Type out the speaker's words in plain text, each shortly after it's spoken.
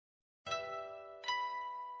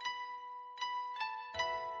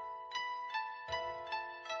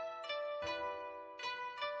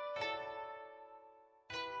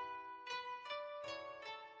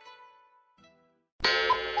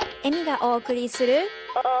エミがお送りする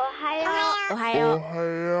おはよ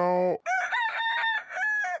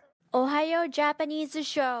う Ohayo Japanese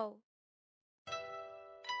Show。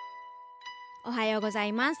 おはようござ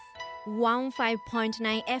います。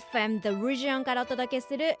 15.9FM The Region からお届け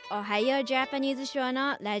する Ohayo Japanese Show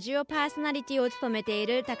のラジオパーソナリティを務めてい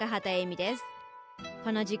る高畑恵美です。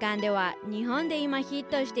この時間では日本で今ヒッ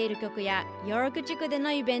トしている曲やヨーク地区で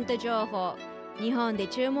のイベント情報、日本で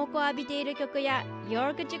注目を浴びている曲やヨ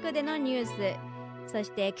ーク地区でのニュース、そ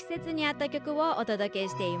して季節に合った曲をお届け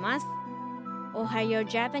しています。Ohayo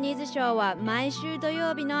Japanese Show は毎週土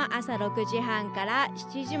曜日の朝6時半から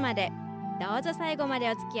7時まで、どうぞ最後まで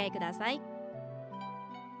お付き合いください。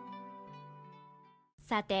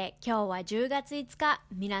さて、今日は10月5日、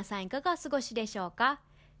皆さんいかがお過ごしでしょうか。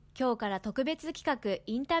今日から特別企画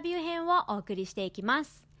インタビュー編をお送りしていきま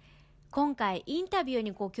す。今回インタビュー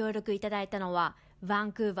にご協力いただいたのは、バ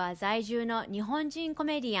ンクーバー在住の日本人コ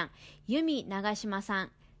メディアン、由美長島さ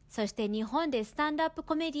ん、そして日本でスタンドアップ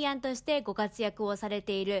コメディアンとしてご活躍をされ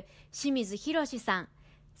ている清水宏さん、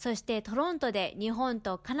そしてトロントで日本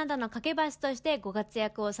とカナダの架け橋としてご活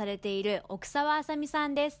躍をされている奥沢あさみさ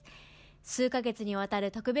んです。数ヶ月にわた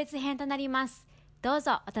る特別編となります。どう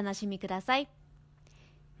ぞお楽しみください。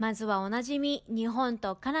まずはおなじみ、日本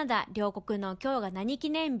とカナダ両国の今日が何記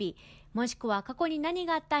念日、もしくは過去に何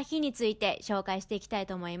があった日について紹介していきたい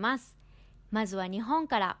と思います。まずは日本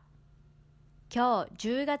から。今日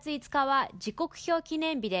10月5日は時刻表記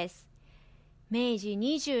念日です。明治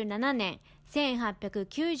27年、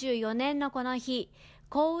1894年のこの日、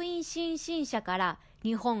公印新新社から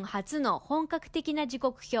日本初の本格的な時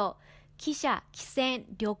刻表、汽車、汽船、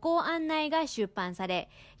旅行案内が出版され、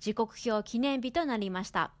時刻表記念日となりま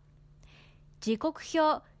した。時刻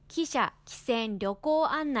表、汽車、汽船、旅行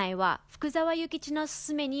案内は福沢諭吉の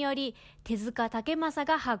勧めにより手塚武正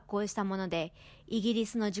が発行したもので、イギリ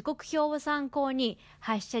スの時刻表を参考に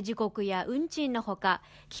発車時刻や運賃のほか、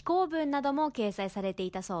寄稿文なども掲載されて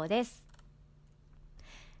いたそうです。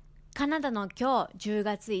カナダの今日10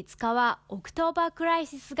月5日はオクトーバークライ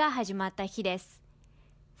シスが始まった日です。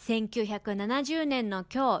1970年の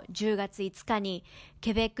今日10月5日に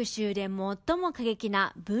ケベック州で最も過激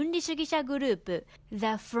な分離主義者グループ The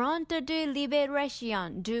Front de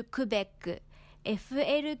Libération du Québec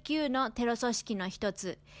FLQ のテロ組織の一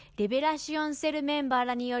つリベラシオンセルメンバー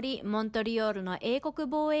らによりモントリオールの英国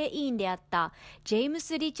防衛委員であったジェーム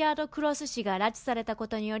ス・リチャード・クロス氏が拉致されたこ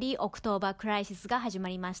とによりオクトーバークライシスが始ま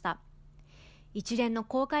りました。一連の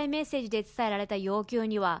公開メッセージで伝えられた要求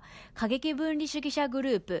には、過激分離主義者グ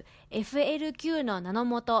ループ FLQ の名の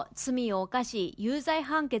もと罪を犯し有罪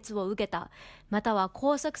判決を受けた、または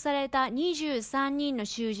拘束された23人の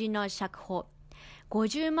囚人の釈放、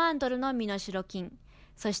50万ドルの身代金、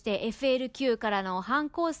そして FLQ からの犯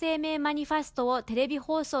行声明マニフェストをテレビ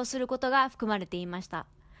放送することが含まれていました。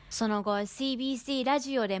その後 CBC ラ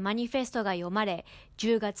ジオでマニフェストが読まれ、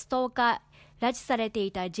10月10日、拉致されて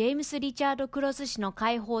いたジェームス・リチャード・クロス氏の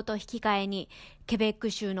解放と引き換えに、ケベッ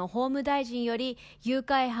ク州の法務大臣より誘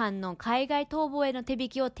拐犯の海外逃亡への手引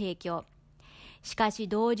きを提供。しかし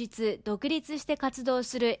同日、独立して活動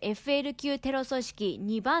する FLQ テロ組織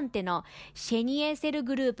2番手のシェニエセル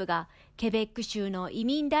グループが、ケベック州の移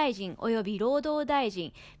民大臣及び労働大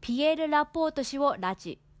臣ピエール・ラポート氏を拉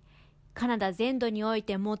致。カナダ全土におい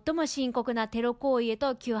て最も深刻なテロ行為へ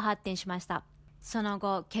と急発展しました。その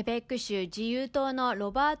後、ケベック州自由党のロ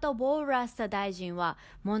バート・ボーラスタ大臣は、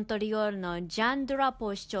モントリオールのジャン・ドゥラポ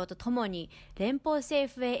ー市長とともに連邦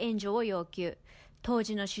政府へ援助を要求。当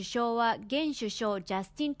時の首相は現首相ジャス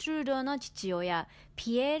ティン・トゥルードーの父親、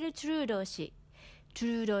ピエール・トゥルードー氏。トゥ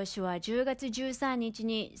ルードー氏は10月13日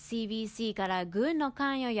に CBC から軍の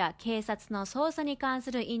関与や警察の捜査に関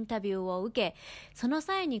するインタビューを受け、その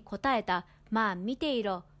際に答えた、まあ見てい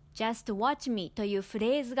ろ、Just watch me というフ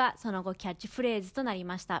レーズがその後キャッチフレーズとなり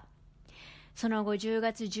ました。その後10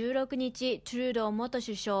月16日、トゥルードー元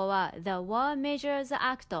首相は The War Measures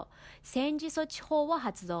Act 戦時措置法を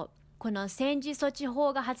発動。この戦時措置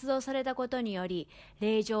法が発動されたことにより、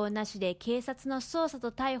令状なしで警察の捜査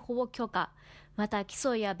と逮捕を許可、また起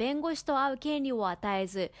訴や弁護士と会う権利を与え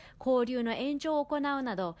ず、交流の延長を行う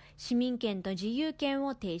など、市民権と自由権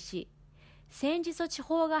を停止。戦時措置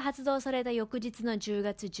法が発動された翌日の10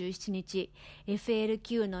月17日、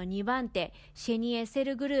FLQ の2番手、シェニエセ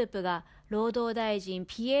ルグループが労働大臣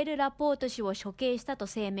ピエール・ラポート氏を処刑したと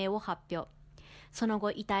声明を発表。その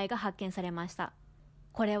後、遺体が発見されました。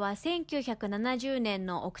これは1970年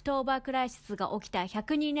のオクトーバークライシスが起きた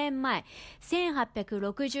102年前、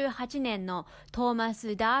1868年のトーマ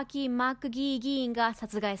ス・ダーキー・マックギー議員が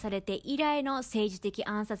殺害されて以来の政治的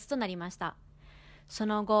暗殺となりました。そ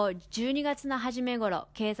の後、12月の初め頃、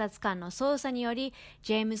警察官の捜査により、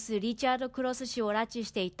ジェームス・リチャード・クロス氏を拉致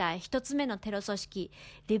していた一つ目のテロ組織、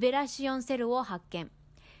リベラシオンセルを発見。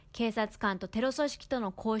警察官とテロ組織と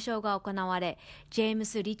の交渉が行われ、ジェーム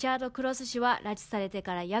ス・リチャード・クロス氏は拉致されて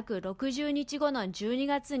から約60日後の12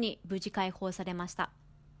月に無事解放されました。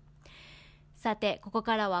さて、ここ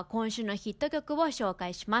からは今週のヒット曲を紹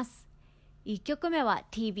介します。1曲目は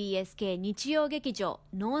TBS 系日曜劇場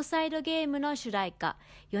ノーサイドゲームの主題歌、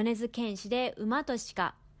米津玄師で馬と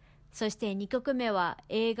鹿。そして2曲目は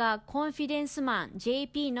映画コンフィデンスマン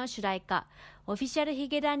JP の主題歌、オフィシャルヒ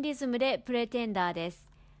ゲダンディズムでプレテンダーです。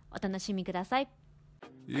お楽しみください。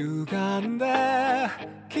歪んで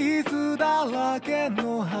傷だらけ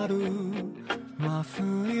の春、麻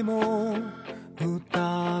酔も打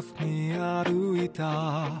たずに歩い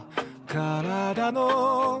た、体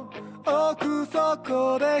の奥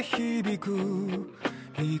底で響く、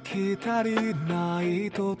生き足りない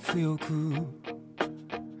と強く、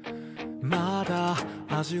まだ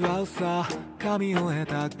味わうさ噛み終え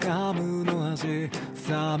たガムの味、冷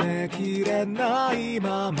めきれない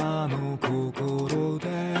ままの心で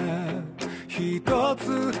一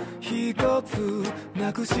つ一つ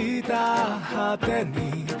なくした果て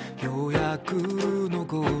にようやく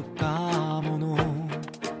残ったもの、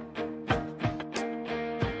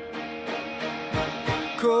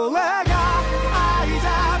これが愛じゃ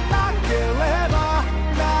なければ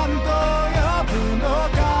何と呼ぶの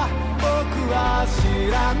か僕は知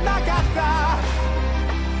らなかった。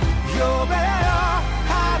呼べよ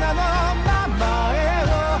花の名前を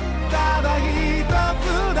ただ一つ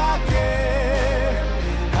だけ、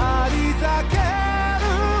張り裂ける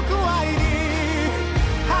くらいに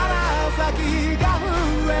鼻先が増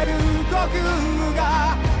える呼吸が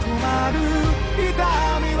止まる、痛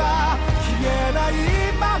みは消えない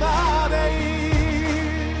ままでいい、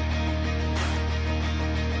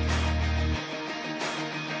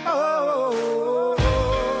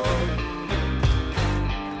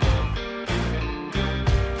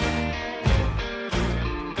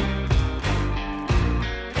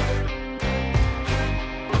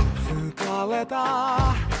疲れ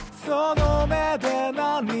たその目で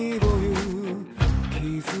何を言う、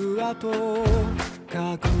傷跡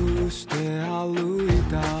隠して歩い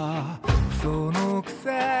た、そのくせ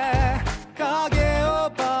影を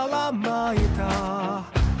ばらまいた、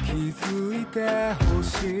気づいて欲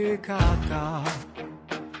しかった、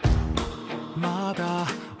まだ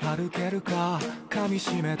歩けるか噛み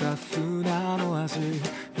しめた砂の味、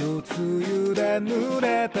夜露で濡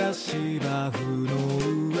れた芝生の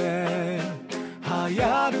上、流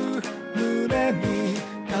行る胸に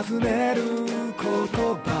尋ねる言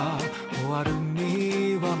葉、終わる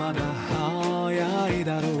にはまだ早い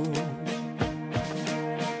だろう、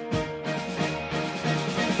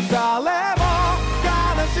誰も悲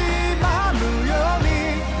しまぬように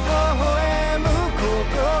微笑むこ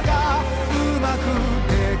とがうまく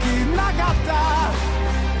できなかった、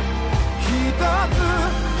一つ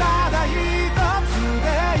ただ一つで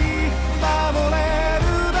いい、守れる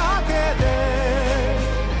だけで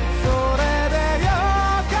それでよ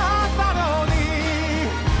かったのに、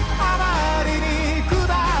あまりにく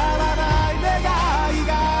だらない願いが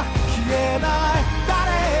消えない、誰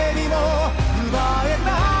にも奪えな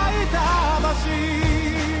い魂、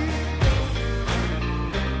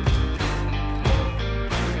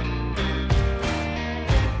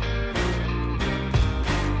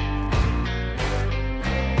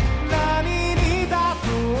何に例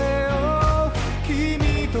えよう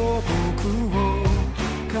君と僕を、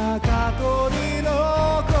かかとに残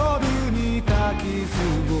る似た傷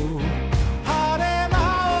を、晴れ間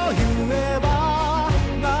を言えば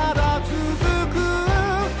まだ続く、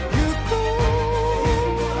ゆく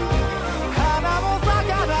花も咲か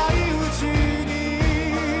ないうちに、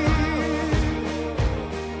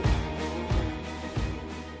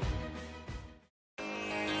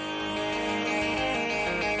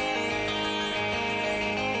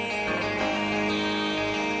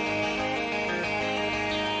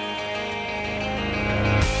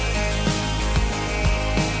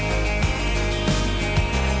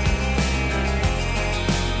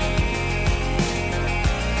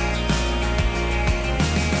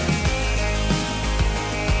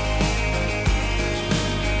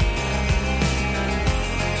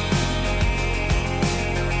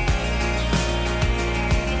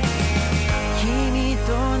君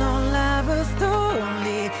とのラブストー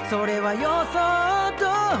リー、それは予想通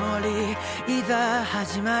り、いざ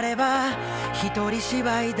始まれば一人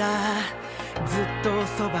芝居だ、ずっと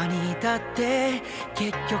そばにいたって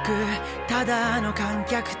結局ただの観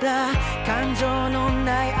客だ。感情の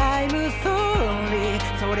ない I'm sorry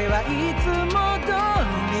それはいつも通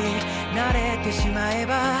り慣れてしまえ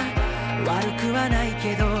ば悪くはない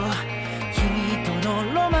けど、君との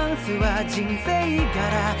ロマンスは人生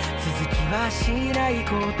柄続きはしないこ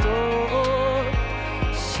とを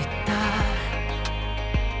知った。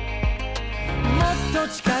もっと違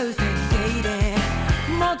う設定で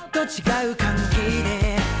もっと違う関係で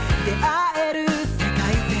出会える世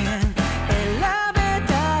界線選べ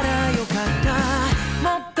たらよかった。も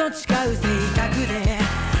っと違う性格で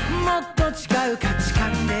もっと違う価値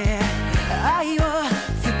観で愛を伝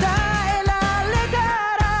えられた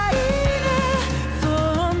らいいね。そう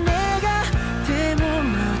願っても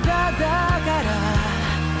無駄だから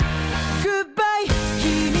Goodbye 君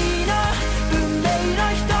の運命の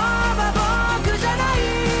人は僕じゃない。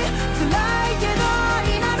辛いけど否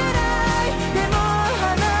めない。でも離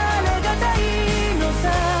れがたいのさ。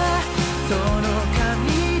その髪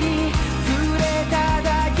に触れただ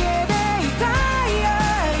けで痛い。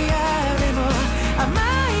でも甘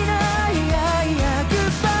いな。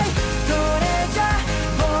Goodbye それじゃ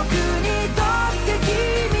僕にとって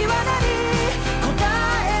君は何。答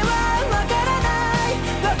えはわからない。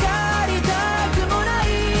わかりたくもない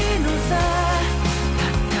のさ。た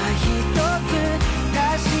った一つ確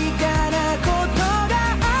かなことが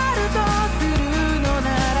あるとするのな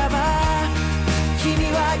らば君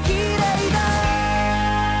は綺麗だ。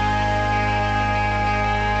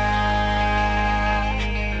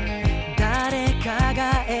誰かが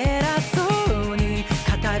偉そうに語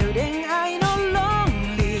る恋愛の論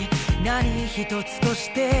理何一つと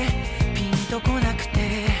してピンとこなく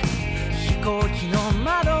て、飛行機の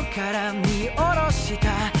窓から見下ろし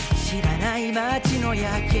た知らない街の夜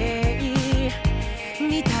景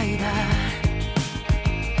みたいだ。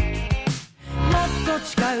もっと違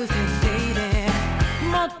う設定で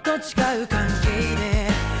もっと違う関係で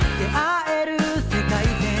出会える世界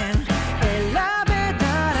線選べた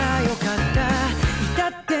らよかった。至っ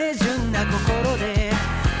て純な心で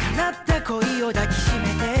叶った恋を抱きしめ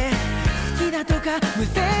て好きだとか無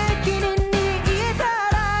責任に言えた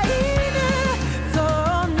らいいね。そう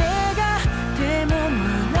願っても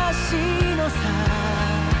虚しいのさ。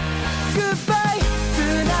Goodbye 繋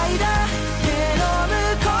いだ手の向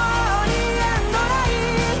こうにエンドライン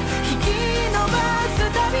引き伸ばす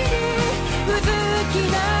たびにうずき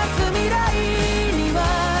出す未来には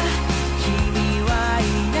君はい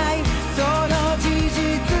ない。その事実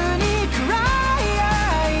に暗い。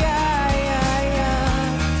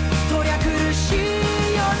そりゃ苦しい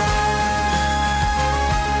よな。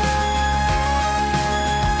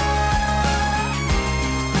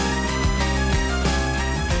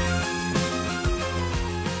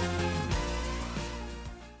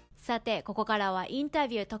さて、ここからはインタ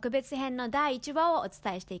ビュー特別編の第1話をお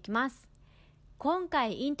伝えしていきます。今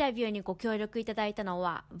回インタビューにご協力いただいたの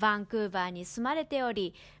はバンクーバーに住まれてお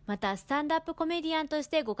り、またスタンドアップコメディアンとし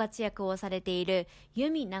てご活躍をされている由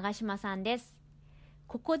美長島さんです。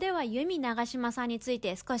ここでは由美長島さんについ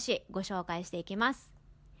て少しご紹介していきます。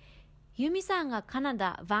由美さんがカナ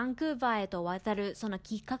ダ・バンクーバーへと渡るその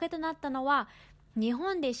きっかけとなったのは、日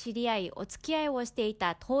本で知り合いお付き合いをしてい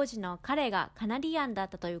た当時の彼がカナディアンだっ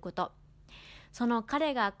たということ。その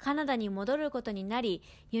彼がカナダに戻ることになり、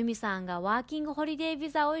由美さんがワーキングホリデービ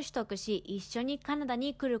ザを取得し、一緒にカナダ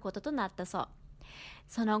に来ることとなったそう。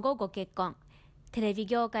その後ご結婚。テレビ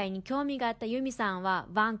業界に興味があった由美さんは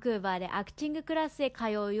バンクーバーでアクティングクラスへ通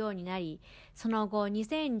うようになり、その後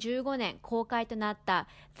2015年公開となった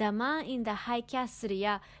The Man in the High Castle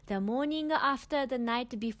や The Morning After the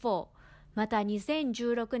Night Before、また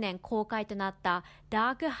2016年公開となった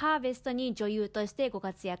ダークハーベストに女優としてご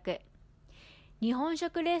活躍。日本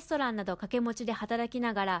食レストランなど掛け持ちで働き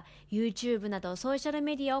ながら YouTube などソーシャル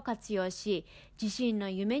メディアを活用し、自身の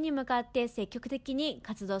夢に向かって積極的に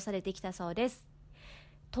活動されてきたそうです。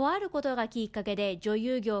とあることがきっかけで女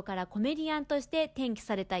優業からコメディアンとして転機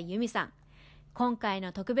された由美さん。今回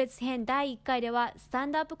の特別編第1回ではスタ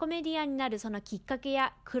ンドアップコメディアンになるそのきっかけ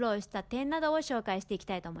や苦労した点などを紹介していき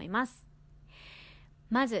たいと思います。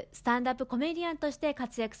まずスタンドアップコメディアンとして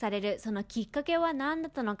活躍されるそのきっかけは何だ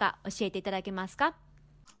ったのか教えていただけますか？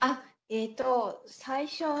最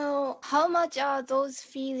初、How much are those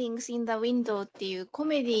feelings in the window っていうコ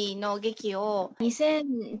メディの劇を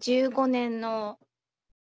2015年の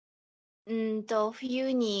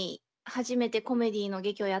冬に初めてコメディの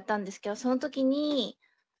劇をやったんですけど、その時に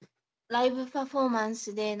ライブパフォーマン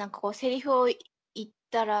スでなんかこうセリフを言っ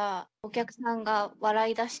たらお客さんが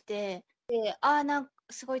笑い出して、で、なんか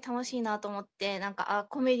すごい楽しいなと思って、なんか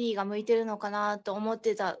コメディが向いてるのかなと思っ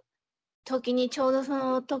てた時に、ちょうどそ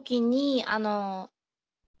の時に、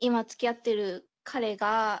今付き合ってる彼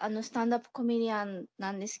が、スタンダップコメディアン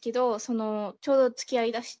なんですけど、ちょうど付き合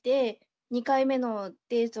いだして、2回目の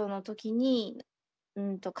デートの時に、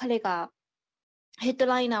彼がヘッド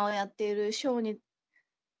ライナーをやっているショーに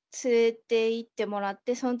連れて行ってもらっ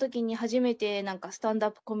て、その時に初めてなんかスタンダ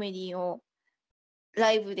ップコメディを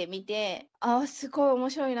ライブで見て、すごい面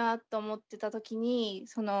白いなと思ってた時に、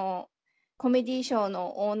そのコメディショー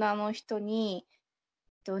のオーナーの人に、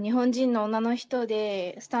日本人の女の人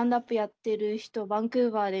でスタンダップやってる人、バンク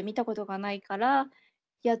ーバーで見たことがないから、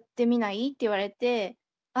やってみないって言われて、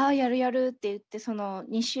やるやるって言って、その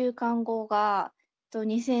2週間後が、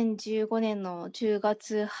2015年の10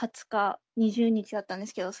月20日、20日だったんで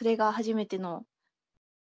すけど、それが初めての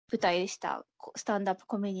舞台でした。スタンダップ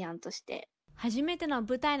コメディアンとして。初めての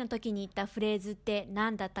舞台の時に言ったフレーズって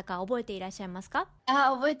何だったか覚えていらっしゃいますか？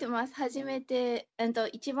覚えてます。初めて、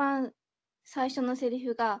一番最初のセリ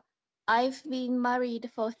フが I've been married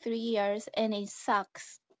for 3 years and it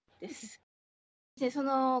sucks です。で、そ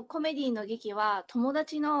のコメディの劇は友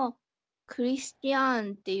達のクリスティア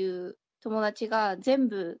ンっていう友達が全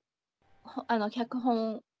部脚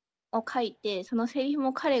本を書いて、そのセリフ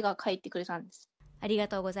も彼が書いてくれたんです。ありが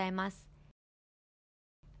とうございます。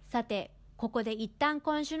さて、ここで一旦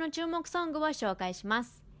今週の注目ソングを紹介しま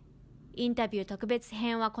す。インタビュー特別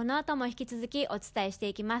編はこの後も引き続きお伝えして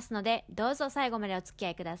いきますので、どうぞ最後までお付き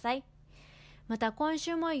合いください。また今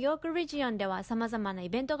週もヨークリジオンでは様々なイ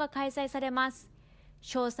ベントが開催されます。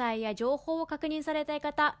詳細や情報を確認されたい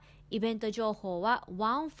方、イベント情報は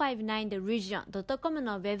 159theregion.com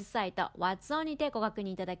のウェブサイト What's On にてご確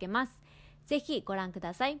認いただけます。ぜひご覧く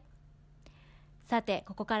ださい。さて、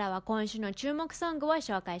ここからは今週の注目ソングを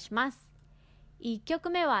紹介します。1曲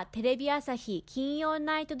目はテレビ朝日金曜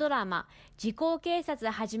ナイトドラマ時効警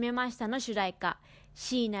察始めましたの主題歌、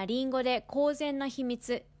椎名林檎で公然の秘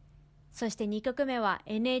密。そして2曲目は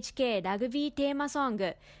NHK ラグビーテーマソン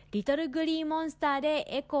グリトルグリーンモンスターで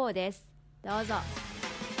エコーです。どうぞ。「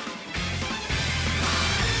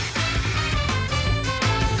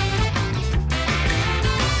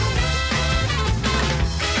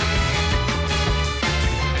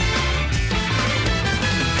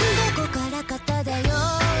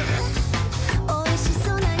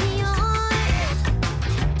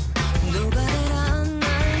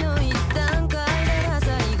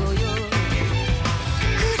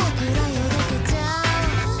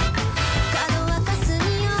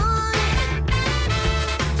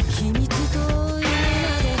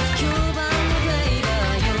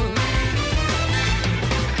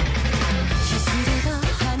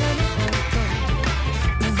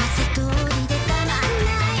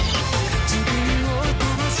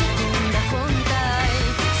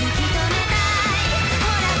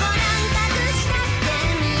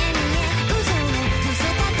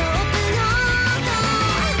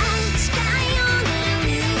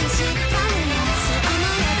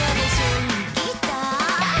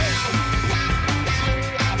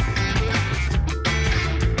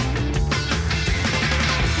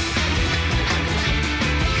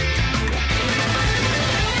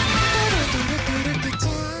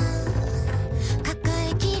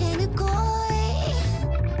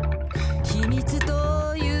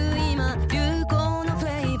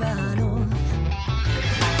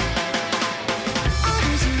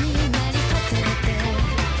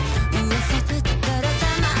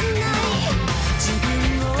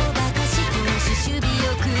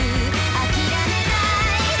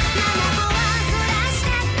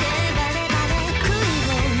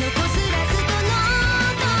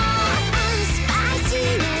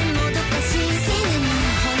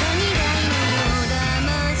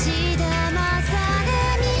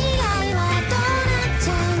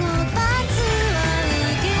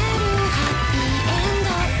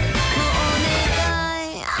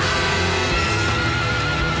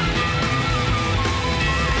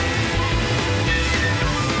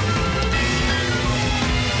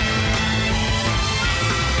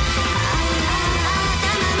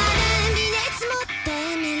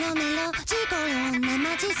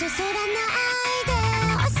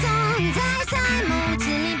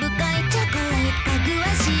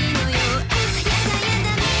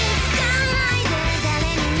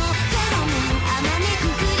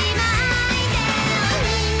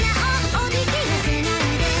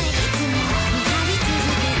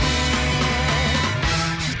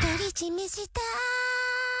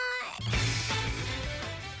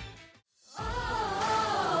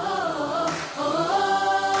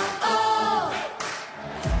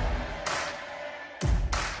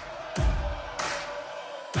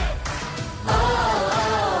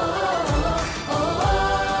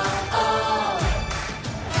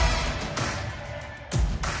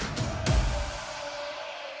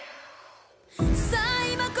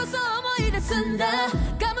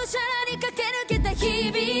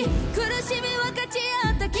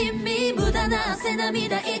だな汗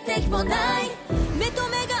涙一滴もない目と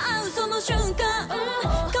目が合うその瞬間、交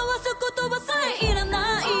わす言葉さえいら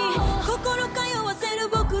ない心通わせる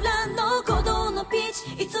僕らの鼓動のピッ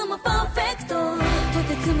チいつもパーフェクトと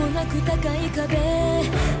てつもなく高い壁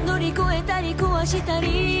乗り越えたり壊した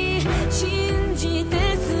り信じ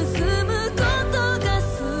て進むことが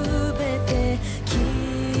全てきっ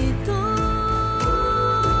と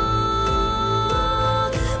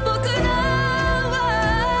僕らは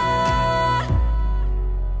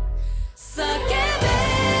叫べ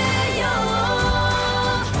よ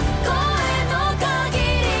声の限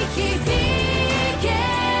り響け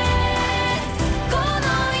この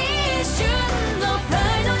一瞬のプラ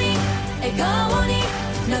イドに笑顔に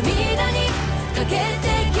涙にかけて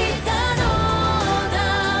きたのだ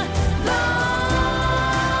ろう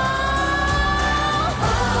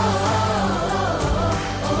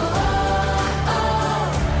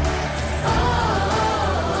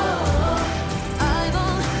I'm on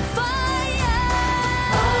fire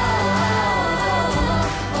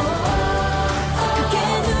駆け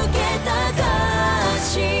抜けた歌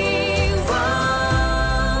詞を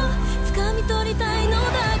掴み取りたいのだか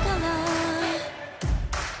ら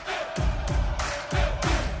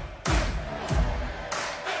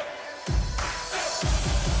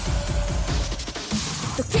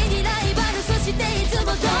時にライバルそしていつも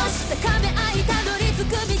同志高め合いたどり着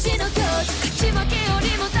く道の境地勝ち負けより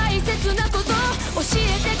も大切なこと教え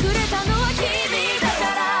てくれたのは君だ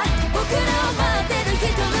から僕らを待ってる人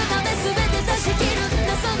のため全て出し切るん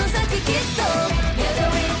だその先きっと Gather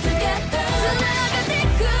it together 繋がって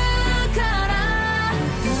くから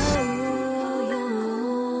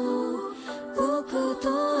僕と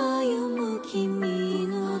歩む君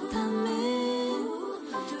のため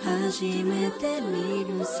初めて見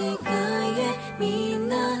る世界へみん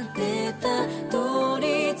なでたど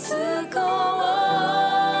り着こう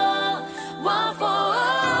One for all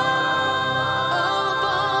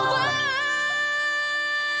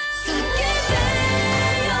叫べ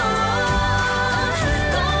よ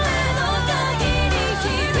声の限り響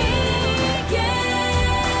け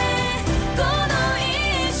この一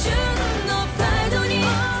瞬のプライドに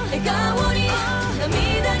笑顔に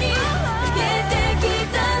涙にかけてき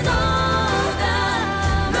たのだ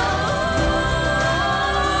ろう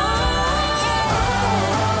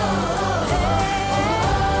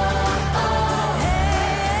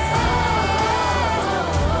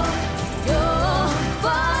Your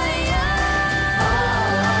fire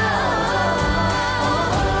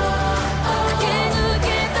駆け抜け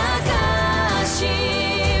た歌詞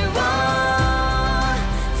を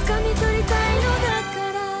掴み取りたいのだか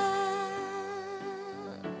ら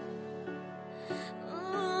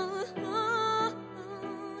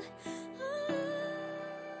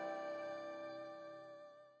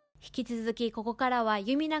引き続きここからは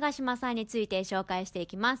弓長島さんについて紹介してい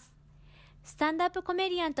きます。スタンドアップコメ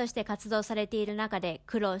ディアンとして活動されている中で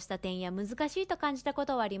苦労した点や難しいと感じたこ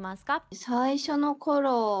とはありますか？最初の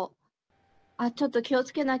頃、ちょっと気を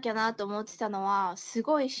つけなきゃなと思ってたのは、す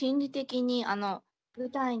ごい心理的に、舞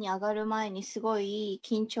台に上がる前にすごい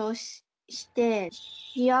緊張して、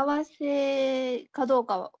幸せかどう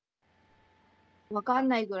かわかん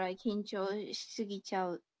ないぐらい緊張しすぎちゃ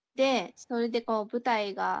う。で、それでこう舞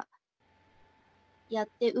台がやっ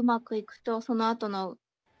てうまくいくと、その後の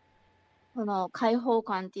その解放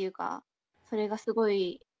感っていうか、それがすご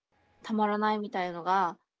いたまらないみたいの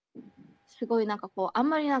が、すごいなんかこう、あん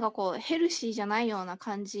まりなんかこう、ヘルシーじゃないような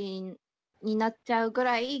感じになっちゃうぐ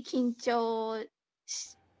らい緊張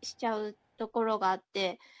しちゃうところがあっ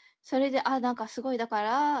て、それで、なんかすごいだか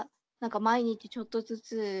ら、なんか毎日ちょっとず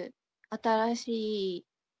つ新しい、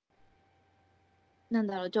なん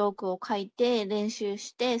だろう、ジョークを書いて練習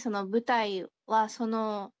して、その舞台はそ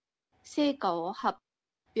の成果を発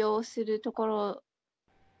表するところ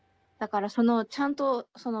だから、そのちゃんと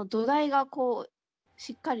その土台がこう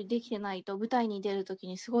しっかりできてないと舞台に出るとき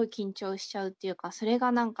にすごい緊張しちゃうっていうか、それ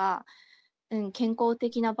がなんか、健康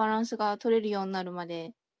的なバランスが取れるようになるま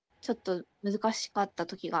でちょっと難しかった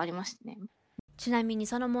時がありましたね。ちなみに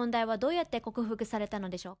その問題はどうやって克服されたの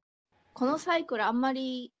でしょう？このサイクルあんま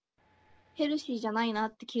りヘルシーじゃないな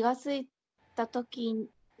って気がついた時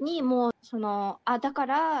にもうそのだか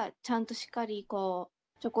らちゃんとしっかりこ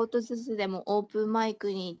うちょこっとずつでもオープンマイ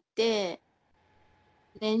クに行って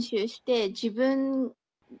練習して自分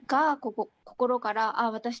が心から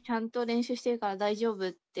私ちゃんと練習してるから大丈夫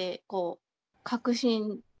ってこう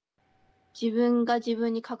自分が自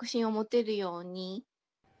分に確信を持てるように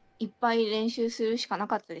いっぱい練習するしかな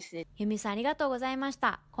かったですね。ユミさんありがとうございまし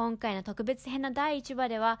た。今回の特別編の第1話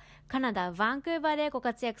ではカナダ・バンクーバーでご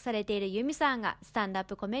活躍されているユミさんがスタンドアッ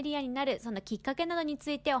プコメディアンになるそのきっかけなどに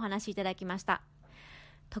ついてお話しいただきました。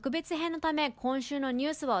特別編のため今週のニ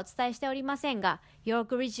ュースはお伝えしておりませんが、ヨー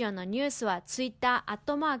クリジオンのニュースはツイッター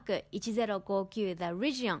@1059 The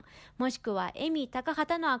Region もしくはエミ高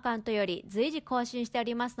畑のアカウントより随時更新してお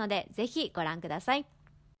りますのでぜひご覧ください。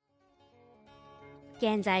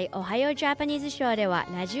現在、Ohayo Japanese Show では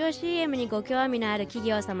ラジオ CM にご興味のある企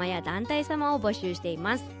業様や団体様を募集してい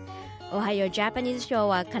ます。Ohayo Japanese Show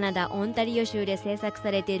はカナダ・オンタリオ州で制作さ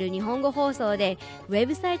れている日本語放送で、ウェ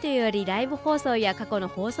ブサイトよりライブ放送や過去の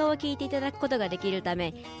放送を聞いていただくことができるた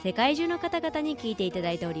め、世界中の方々に聞いていた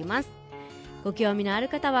だいております。ご興味のある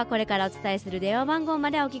方はこれからお伝えする電話番号ま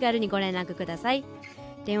でお気軽にご連絡ください。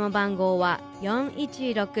電話番号は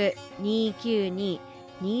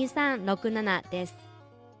 416-292-2367 です。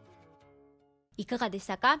いかがでし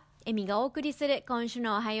たか？エミがお送りする今週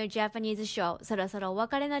の Ohayo Japanese Show、 そろそろお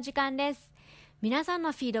別れの時間です。皆さん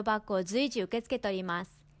のフィードバックを随時受け付けておりま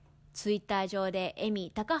す。ツイッター上でエ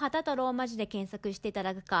ミ高畑とローマ字で検索していた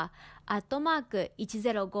だくか、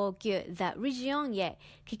@1059 The Region へ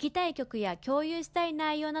聞きたい曲や共有したい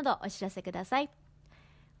内容などお知らせください。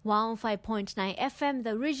105.9 FM The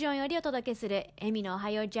Region よりお届けするエミの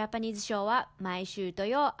Ohayo Japanese Show は毎週土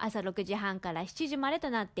曜朝6時半から7時までと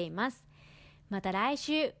なっています。また来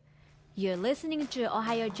週。You're listening to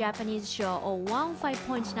Ohayo Japanese Show on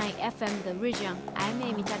 105.9 FM The Region. I'm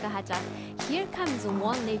Amy Takahata. Here comes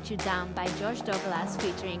Won't Let You Down by George Douglas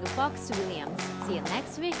featuring Fox Williams. See you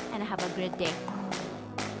next week and have a great day.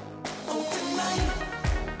 Oh, tonight,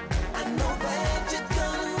 I know that you're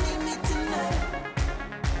gonna need me tonight.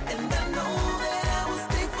 And I know that I will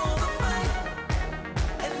stay for the fight.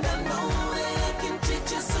 And I know that I can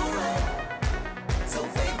treat you so right. So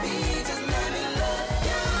baby, just let me love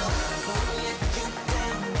you. I won't let you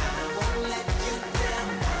down. I won't let you down.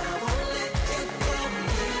 I won't let you down.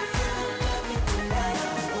 If you love me tonight, I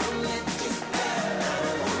won't let you down. I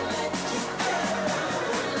won't let you down. I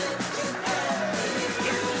won't let you down. If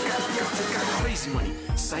you love me tonight. Got crazy money,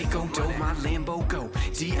 psycho dough, my Lambo go.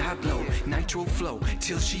 Diablo, nitro flow,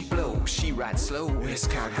 till she blow. She rides slow,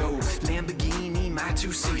 escargot. Lamborghini, my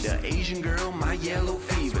two-seater. Asian girl, my yellow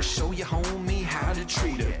fever. Show your homie how to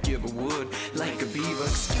treat her. Give her wood like a beaver.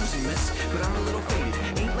 Excuse me, miss, but I'm a little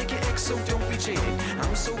faded. Ain't like your ex, so don't be jaded.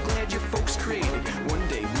 I'm so glad your folks created. One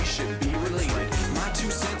day we should be related. My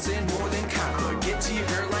 2 cents and more than copper. Get to your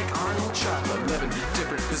girl like Arnold Chopper. 11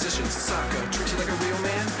 different positions, soccer. Treat you like a real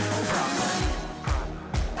man, proper.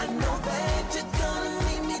 I know that you're gonna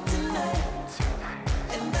need me tonight.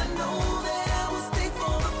 And I know that I will stay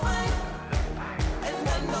for the fight. And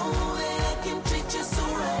I know that I can treat you so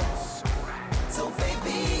right. So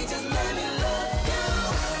baby, just let me love you.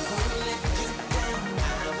 I won't let you down. I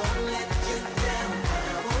won't let you down. I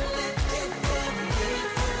won't let you down. If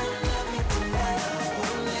you love me tonight, I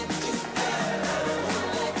won't let you down. I won't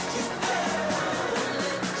let you down. I won't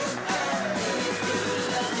let you down. If you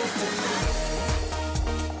love me tonight.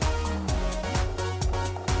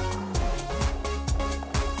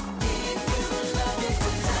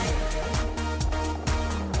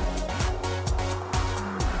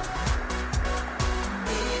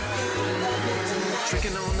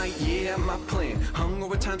 Drinking all night, yeah, my plan.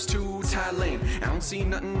 Hungover times 2, Thailand. I don't see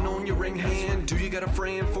nothing on your ring hand. Do you got a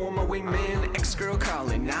friend for my wingman? Ex-girl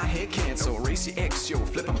calling, now head cancel. Race your ex, yo,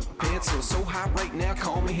 flip 'em pencil. So hot right now,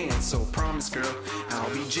 call me Hansel. Promise, girl, I'll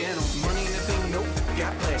be gentle. Money in the thing, nope,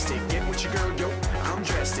 got plastic. Get with your girl, yo, I'm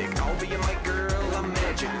drastic. I'll be your mic, girl, I'm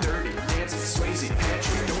magic. Dirty, dancing, Swayze,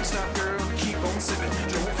 Patrick. Don't stop, girl, keep on sipping.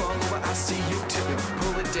 Don't fall over, I see you tipping.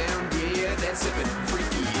 Pull it down.